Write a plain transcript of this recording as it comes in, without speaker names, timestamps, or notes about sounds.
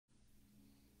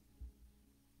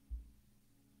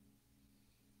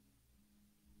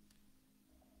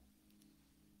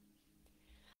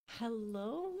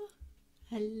Hello,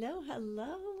 hello,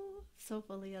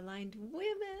 Soulfully Aligned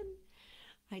Women.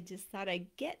 I just thought I'd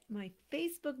get my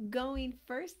Facebook going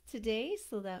first today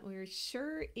so that we're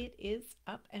sure it is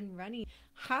up and running.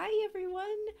 Hi, everyone.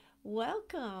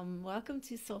 Welcome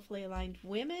to Soulfully Aligned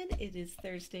Women. It is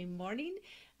Thursday morning.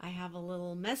 I have a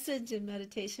little message and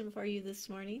meditation for you this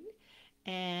morning,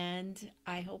 and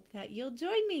I hope that you'll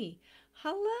join me.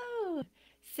 Hello.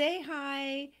 Say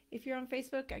hi. If you're on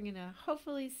Facebook, I'm going to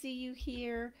hopefully see you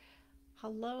here.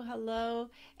 Hello.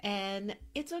 And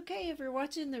it's okay if you're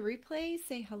watching the replay,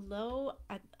 say hello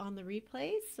on the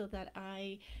replay so that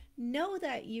I know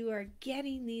that you are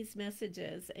getting these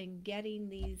messages and getting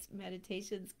these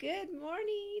meditations. Good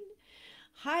morning.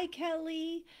 Hi,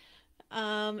 Kelly.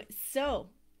 So,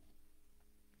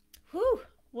 whew,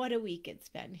 what a week it's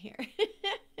been here.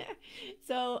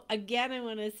 So, again, I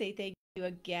want to say thank you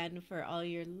again for all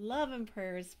your love and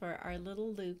prayers for our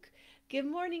little Luke. Good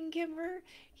morning, Kimber.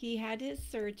 He had his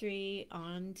surgery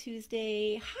on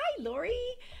Tuesday. Hi, Lori.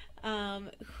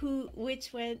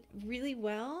 Which went really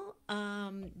well.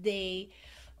 They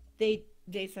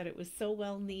said it was so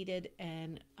well needed,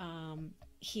 and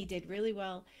he did really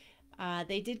well.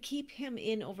 They did keep him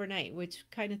in overnight, which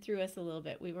kind of threw us a little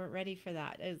bit. We weren't ready for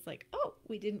that. It was like, oh,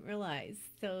 we didn't realize.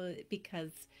 So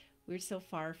because we're so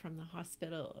far from the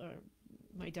hospital, or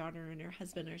my daughter and her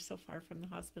husband are so far from the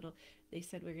hospital, they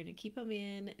said we're going to keep him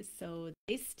in. So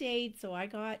they stayed. So I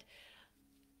got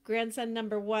grandson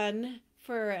number one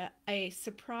for a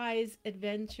surprise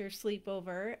adventure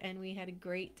sleepover, and we had a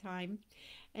great time.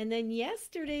 And then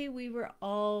yesterday we were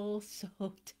all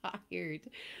so tired.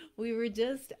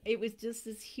 It was just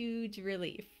this huge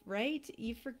relief, right?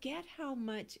 You forget how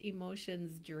much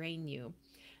emotions drain you.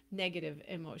 Negative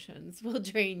emotions will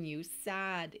drain you.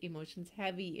 Sad emotions,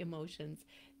 heavy emotions,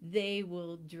 they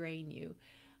will drain you.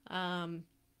 Um,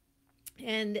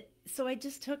 and so I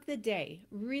just took the day,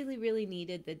 really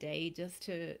needed the day just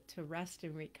to rest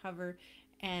and recover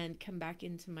and come back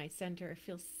into my center. I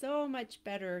feel so much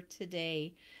better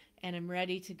today, and I'm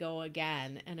ready to go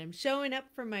again. And I'm showing up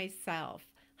for myself.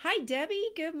 Hi, Debbie.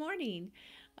 Good morning.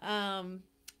 Um,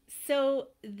 so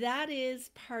that is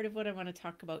part of what I want to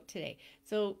talk about today.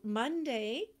 So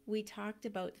Monday, we talked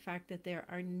about the fact that there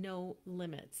are no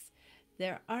limits.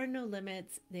 There are no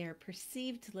limits. They are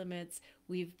perceived limits.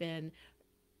 We've been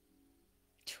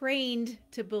trained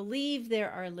to believe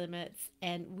there are limits,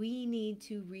 and we need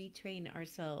to retrain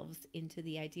ourselves into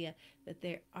the idea that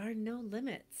there are no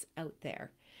limits out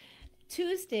there.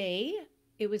 Tuesday,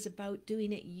 it was about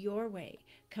doing it your way,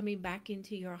 coming back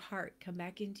into your heart, come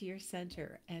back into your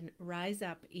center, and rise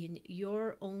up in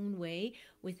your own way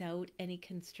without any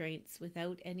constraints,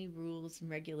 without any rules and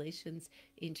regulations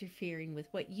interfering with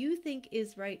what you think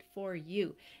is right for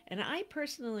you. And I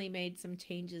personally made some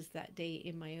changes that day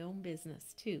in my own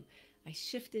business too. I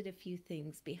shifted a few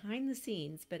things behind the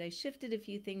scenes, but I shifted a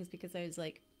few things because I was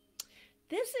like,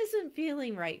 this isn't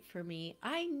feeling right for me.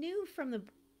 I knew from the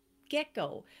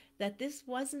get-go that this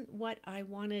wasn't what I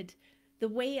wanted, the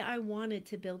way I wanted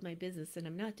to build my business, and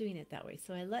I'm not doing it that way.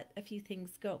 So I let a few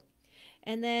things go.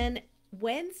 And then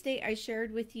Wednesday, I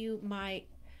shared with you my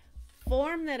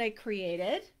form that I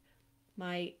created.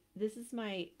 This is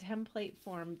my template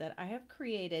form that I have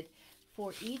created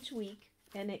for each week,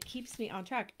 and it keeps me on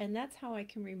track. And that's how I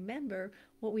can remember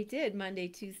what we did Monday,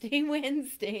 Tuesday,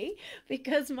 Wednesday,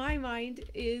 because my mind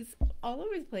is all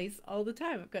over the place all the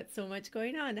time. I've got so much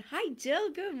going on. Hi,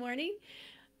 Jill. Good morning.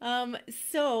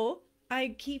 So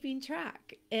I'm keeping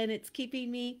track, and it's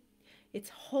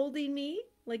holding me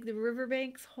like the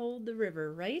riverbanks hold the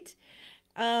river, right?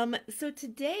 So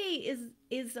today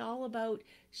is all about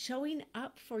showing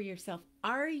up for yourself.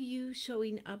 Are you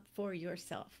showing up for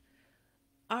yourself?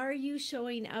 Are you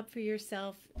showing up for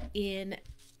yourself in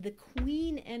the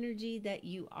queen energy that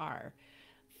you are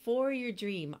for your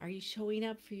dream? Are you showing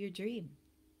up for your dream?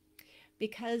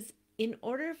 Because in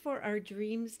order for our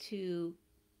dreams to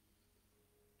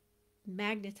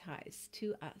magnetize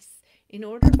to us, in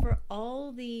order for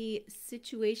all the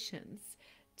situations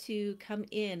to come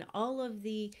in, all of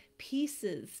the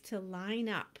pieces to line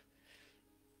up,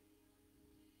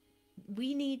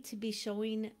 we need to be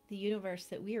showing the universe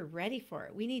that we are ready for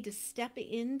it. We need to step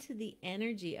into the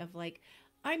energy of like,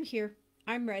 I'm here,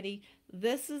 I'm ready,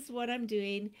 this is what I'm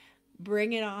doing,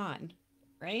 bring it on,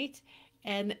 right?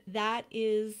 And that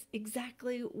is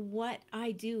exactly what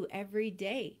I do every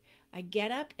day. I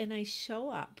get up and I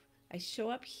show up. I show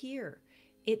up here.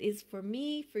 It is for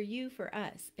me, for you, for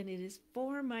us, and it is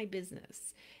for my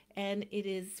business, and it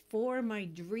is for my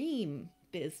dream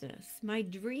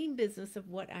business of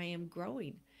what I am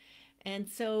growing. And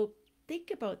so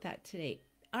think about that today.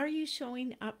 Are you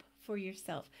showing up for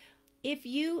yourself. If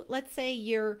you, let's say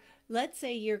your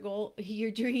goal,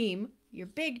 your dream, your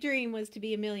big dream was to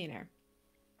be a millionaire.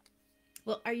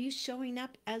 Well, are you showing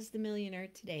up as the millionaire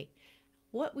today?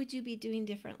 What would you be doing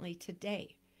differently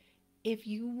today if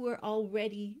you were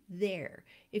already there?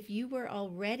 If you were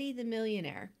already the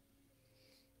millionaire,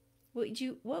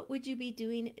 what would you be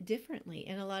doing differently?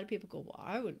 And a lot of people go, "Well,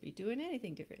 I wouldn't be doing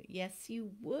anything different." Yes,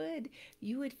 you would.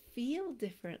 You would feel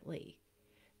differently.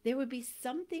 There would be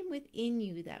something within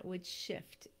you that would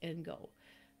shift and go,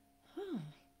 "Oh,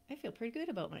 I feel pretty good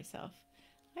about myself.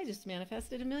 I just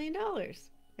manifested $1 million."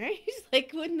 Right?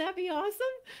 Like, wouldn't that be awesome?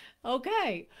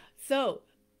 Okay. So,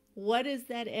 what is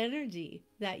that energy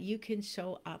that you can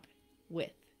show up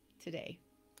with today?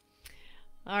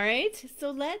 All right, so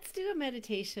let's do a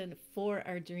meditation for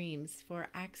our dreams, for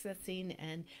accessing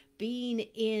and being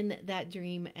in that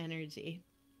dream energy.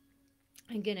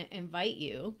 I'm going to invite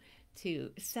you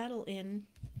to settle in,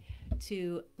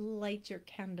 to light your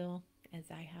candle as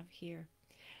I have here.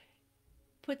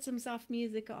 Put some soft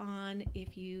music on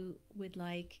if you would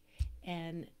like,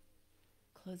 and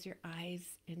close your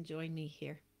eyes and join me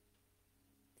here.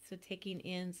 So, taking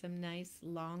in some nice,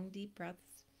 long, deep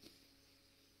breaths.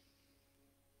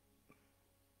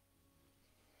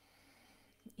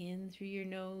 In through your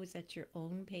nose at your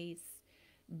own pace.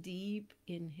 Deep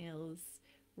inhales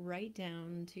right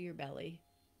down to your belly.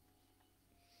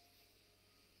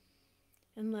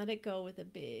 And let it go with a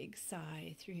big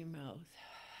sigh through your mouth.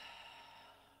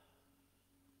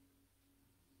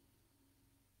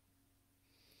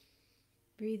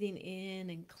 Breathing in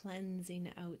and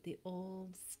cleansing out the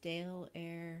old stale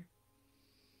air.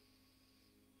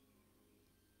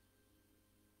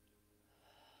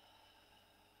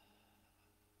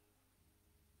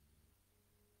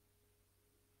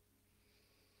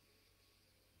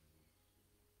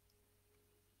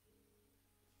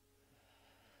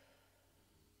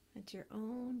 At your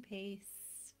own pace.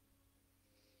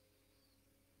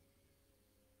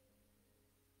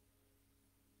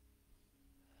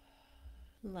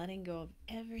 Letting go of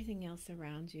everything else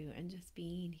around you and just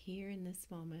being here in this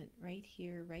moment, right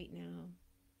here, right now.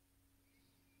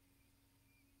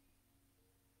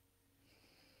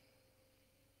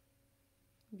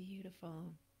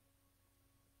 Beautiful.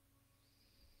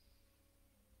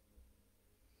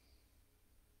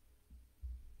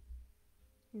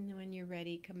 And when you're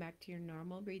ready, come back to your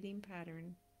normal breathing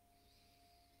pattern.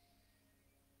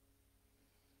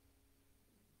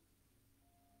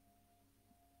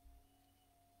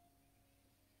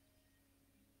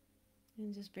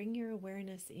 And just bring your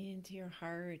awareness into your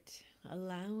heart,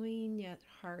 allowing that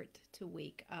heart to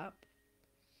wake up,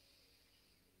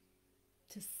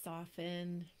 to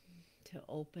soften, to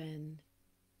open.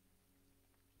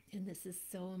 And this is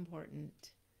so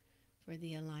important for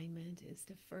the alignment, is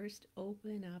to first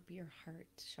open up your heart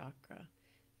chakra,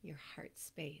 your heart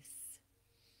space.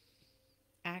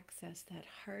 Access that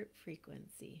heart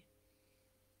frequency.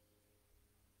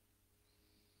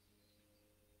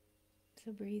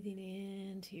 So breathing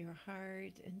into your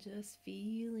heart and just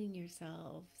feeling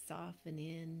yourself soften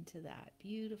into that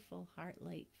beautiful heart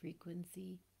light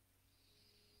frequency.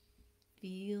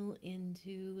 Feel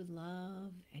into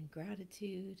love and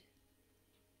gratitude.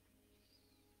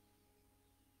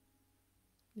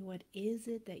 What is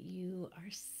it that you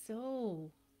are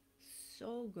so,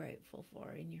 so grateful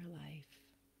for in your life?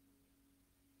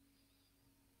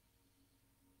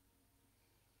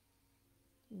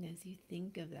 And as you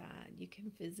think of that, you can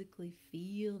physically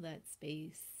feel that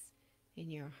space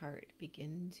in your heart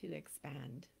begin to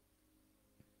expand.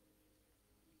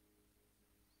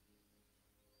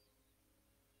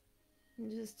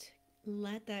 And just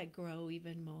let that grow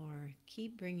even more.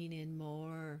 Keep bringing in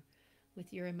more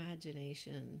with your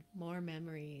imagination, more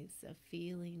memories of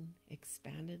feeling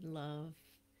expanded love,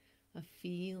 of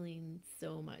feeling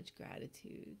so much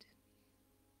gratitude,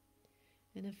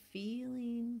 and of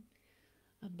feeling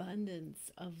abundance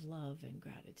of love and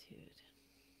gratitude.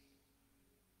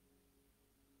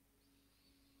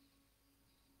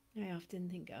 I often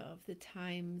think of the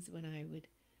times when I would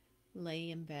lay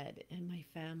in bed and my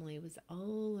family was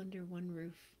all under one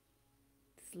roof,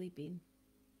 sleeping.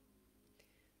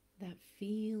 That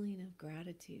feeling of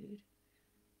gratitude,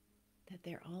 that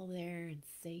they're all there and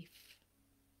safe.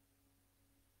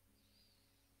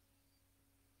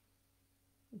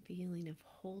 The feeling of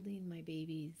holding my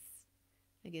babies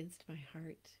against my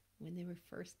heart when they were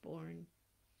first born.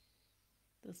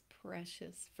 Those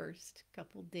precious first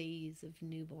couple days of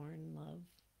newborn love.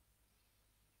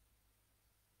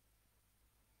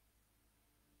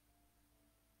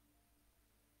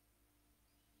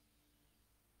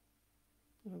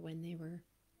 Or when they were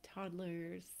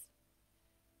toddlers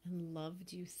and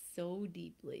loved you so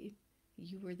deeply.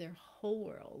 You were their whole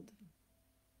world.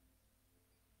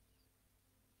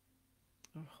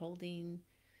 Or holding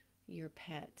your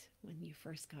pet when you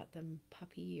first got them,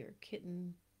 puppy or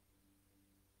kitten.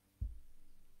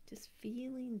 Just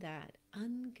feeling that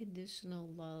unconditional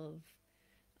love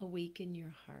awaken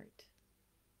your heart.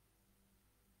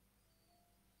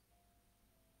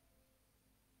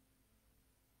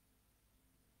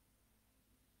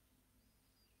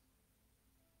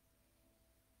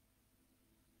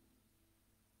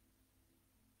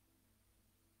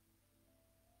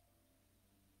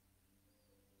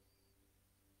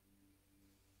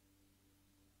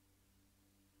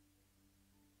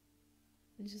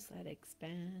 And just let it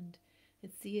expand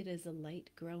and see it as a light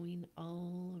growing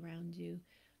all around you,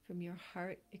 from your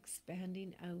heart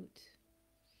expanding out.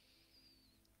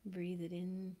 Breathe it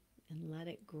in and let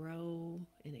it grow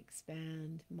and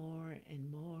expand more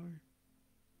and more,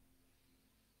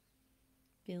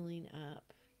 filling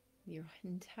up your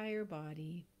entire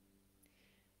body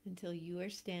until you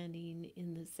are standing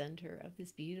in the center of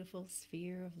this beautiful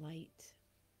sphere of light.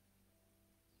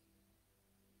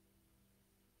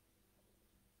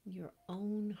 Your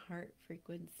own heart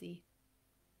frequency.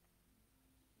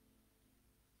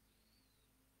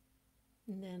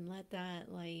 And then let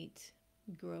that light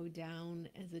grow down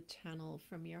as a channel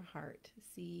from your heart.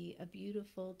 See a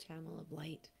beautiful channel of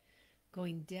light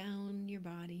going down your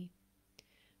body,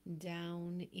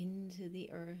 down into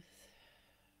the earth,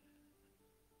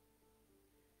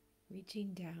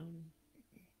 reaching down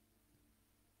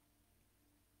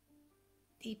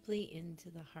deeply into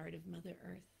the heart of Mother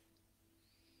Earth.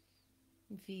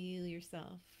 Feel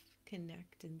yourself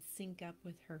connect and sync up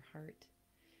with her heart,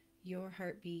 your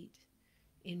heartbeat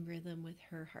in rhythm with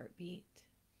her heartbeat.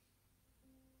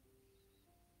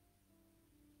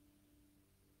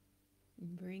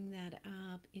 And bring that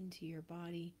up into your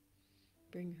body.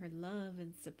 Bring her love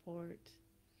and support.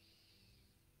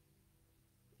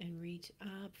 And reach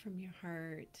up from your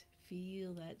heart.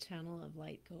 Feel that channel of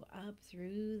light go up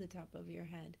through the top of your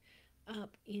head,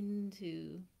 up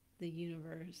into the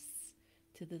universe,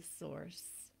 to the source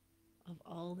of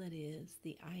all that is,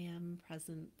 the I am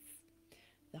presence,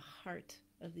 the heart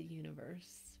of the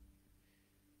universe.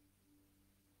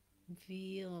 And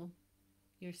feel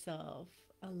yourself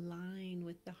align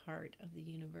with the heart of the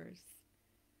universe.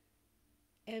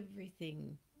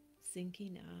 Everything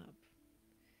syncing up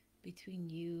between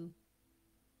you,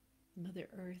 Mother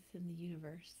Earth, and the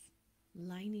universe,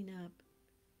 lining up.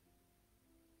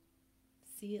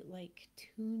 See it like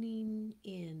tuning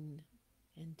in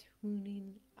and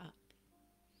tuning up.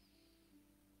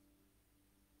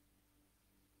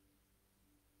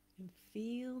 And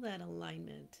feel that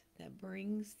alignment that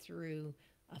brings through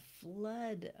a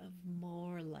flood of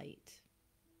more light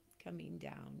coming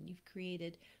down. You've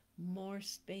created more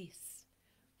space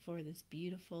for this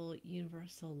beautiful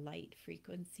universal light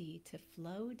frequency to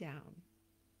flow down.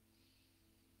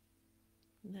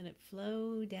 Let it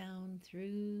flow down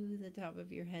through the top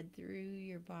of your head, through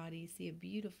your body. See a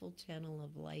beautiful channel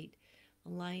of light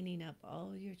lining up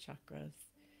all your chakras,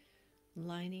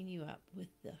 lining you up with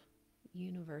the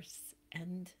universe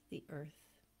and the earth.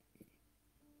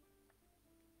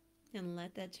 And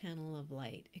let that channel of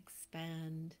light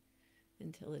expand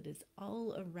until it is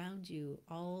all around you,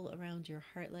 all around your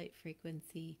heart light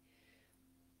frequency,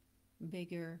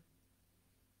 bigger,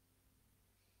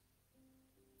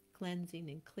 cleansing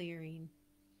and clearing.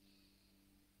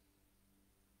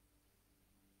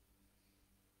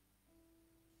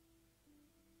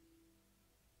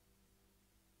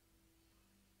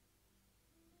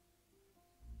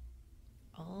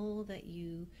 All that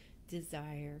you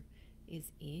desire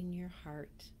is in your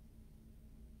heart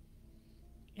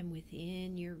and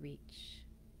within your reach.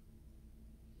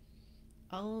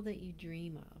 All that you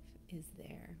dream of is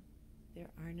there. There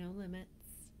are no limits.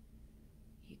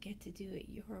 You get to do it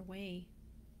your way.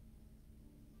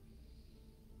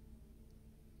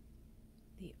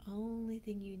 The only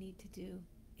thing you need to do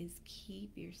is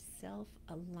keep yourself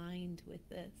aligned with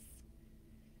this.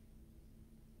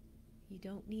 You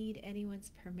don't need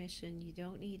anyone's permission. You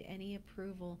don't need any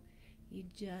approval. You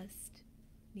just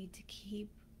need to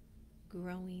keep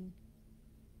growing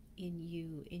in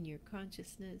you, in your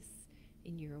consciousness,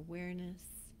 in your awareness,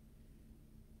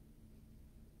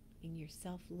 in your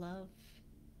self-love,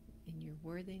 in your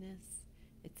worthiness.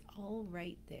 It's all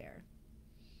right there.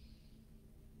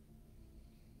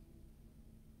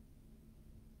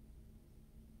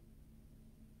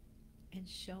 And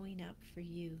showing up for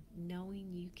you,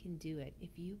 knowing you can do it.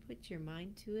 If you put your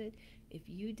mind to it, if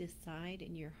you decide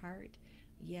in your heart,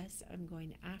 yes, I'm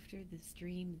going after this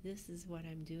dream, this is what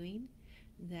I'm doing,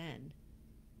 then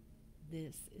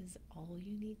this is all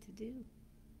you need to do.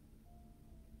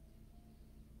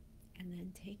 And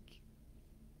then take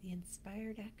the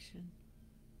inspired action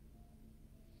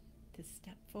to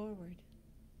step forward.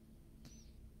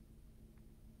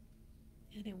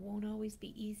 And it won't always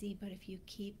be easy, but if you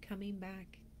keep coming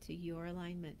back to your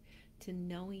alignment, to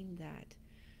knowing that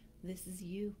this is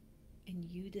you and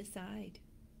you decide,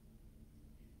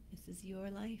 this is your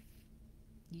life,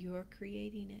 you're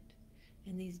creating it,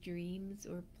 and these dreams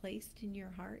were placed in your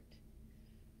heart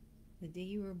the day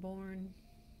you were born,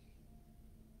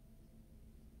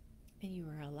 and you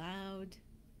are allowed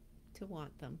to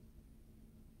want them.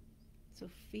 So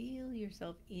feel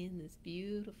yourself in this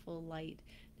beautiful light.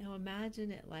 Now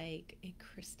imagine it like a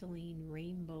crystalline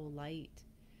rainbow light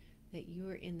that you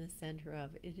are in the center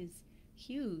of. It is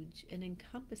huge and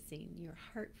encompassing your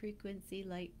heart frequency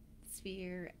light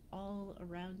sphere all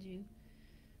around you.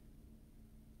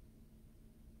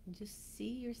 And just see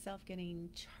yourself getting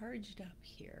charged up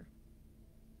here.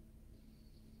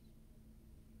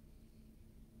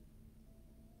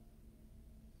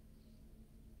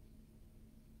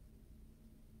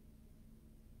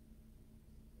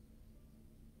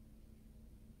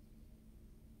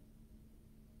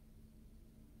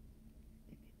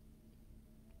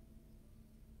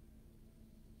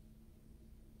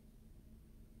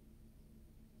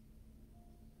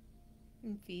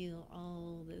 And feel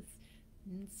all this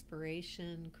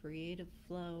inspiration, creative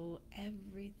flow,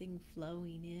 everything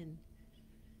flowing in,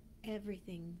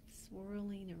 everything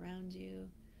swirling around you,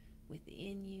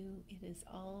 within you. It is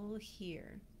all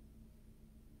here.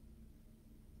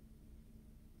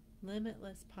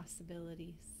 Limitless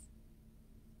possibilities.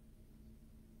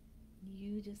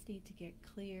 You just need to get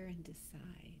clear and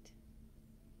decide.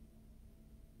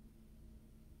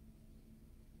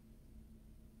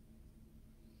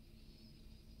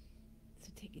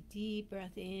 Take a deep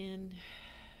breath in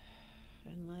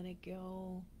and let it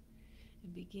go,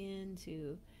 and begin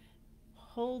to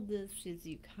hold this as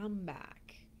you come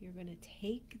back. You're going to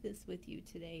take this with you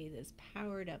today, this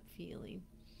powered up feeling.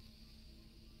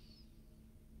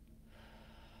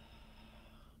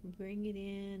 Bring it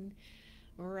in,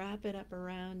 wrap it up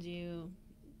around you.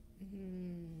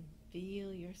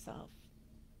 Feel yourself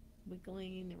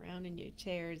wiggling around in your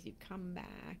chair as you come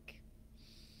back.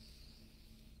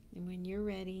 And when you're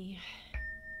ready,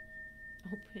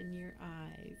 open your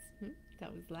eyes.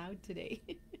 That was loud today.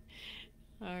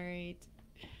 All right.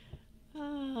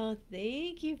 Oh,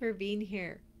 thank you for being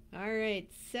here. All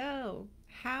right. So,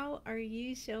 how are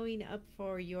you showing up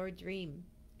for your dream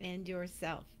and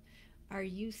yourself? Are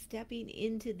you stepping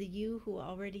into the you who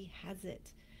already has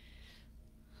it?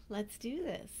 Let's do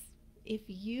this. If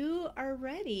you are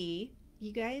ready,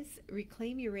 you guys,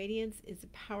 Reclaim Your Radiance is a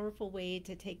powerful way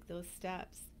to take those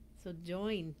steps. So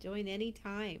join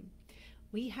anytime.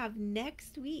 We have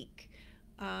next week,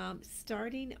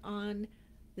 starting on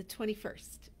the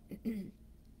 21st,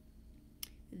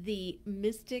 the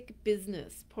Mystic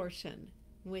Business portion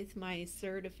with my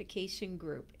certification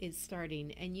group is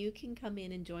starting, and you can come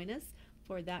in and join us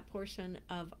for that portion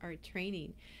of our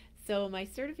training. So my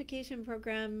certification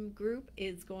program group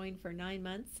is going for 9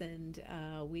 months, and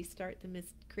we start the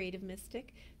Creative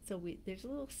Mystic. So there's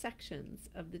little sections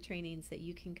of the trainings that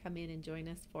you can come in and join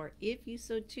us for if you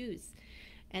so choose.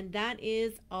 And that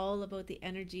is all about the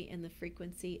energy and the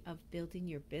frequency of building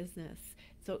your business.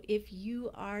 So if you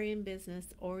are in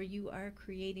business or you are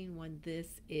creating one,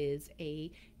 this is a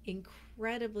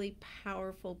incredibly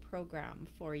powerful program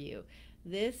for you.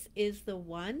 This is the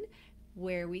one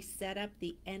where we set up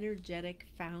the energetic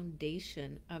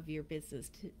foundation of your business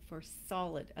for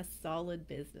a solid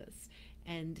business.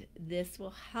 And this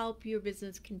will help your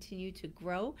business continue to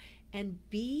grow and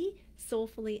be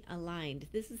soulfully aligned.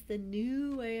 This is the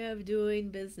new way of doing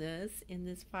business in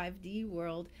this 5D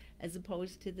world, as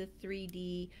opposed to the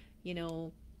 3D,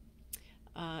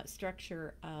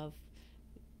 structure of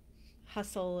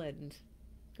hustle and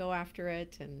go after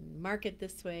it and market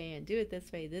this way and do it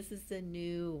this way. This is the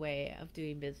new way of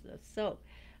doing business. So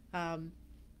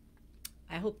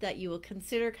I hope that you will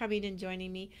consider coming and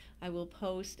joining me. I will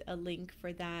post a link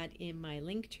for that in my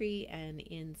link tree and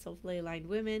in Soulfully Aligned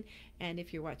Women. And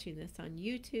if you're watching this on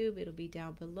YouTube, it'll be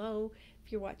down below.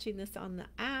 If you're watching this on the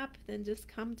app, then just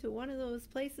come to one of those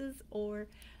places or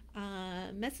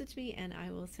message me and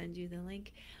I will send you the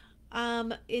link.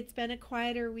 It's been a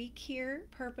quieter week here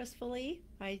purposefully.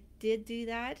 I did do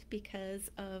that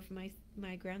because of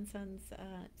my grandson's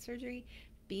surgery,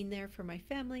 being there for my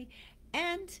family.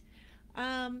 And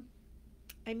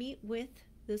I meet with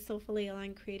the Soulfully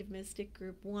Aligned Creative Mystic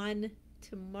Group 1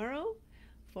 tomorrow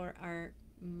for our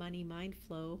Money Mind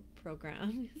Flow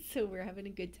program. So we're having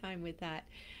a good time with that.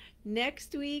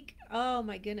 Next week, oh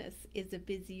my goodness, is a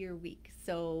busier week.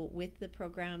 So, with the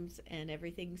programs and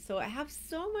everything. So, I have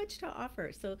so much to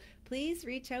offer. So, please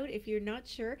reach out if you're not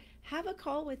sure. Have a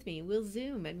call with me. We'll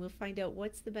Zoom and we'll find out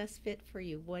what's the best fit for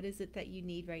you. What is it that you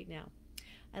need right now?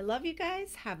 I love you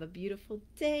guys. Have a beautiful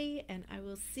day. And I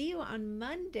will see you on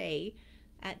Monday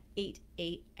at 8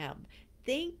 a.m.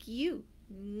 Thank you.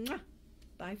 Mwah.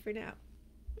 Bye for now.